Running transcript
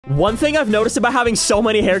One thing I've noticed about having so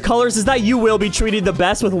many hair colors is that you will be treated the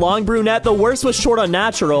best with long brunette, the worst with short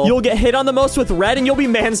unnatural. You'll get hit on the most with red, and you'll be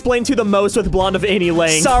mansplained to the most with blonde of any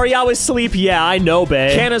length. Sorry, I was asleep. Yeah, I know,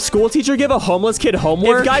 babe. Can a school teacher give a homeless kid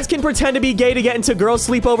homework? If guys can pretend to be gay to get into girls'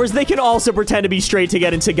 sleepovers, they can also pretend to be straight to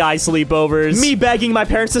get into guys' sleepovers. Me begging my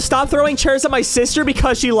parents to stop throwing chairs at my sister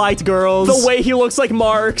because she liked girls. The way he looks like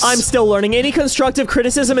Marx. I'm still learning. Any constructive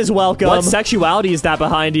criticism is welcome. What sexuality is that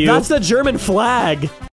behind you? That's the German flag.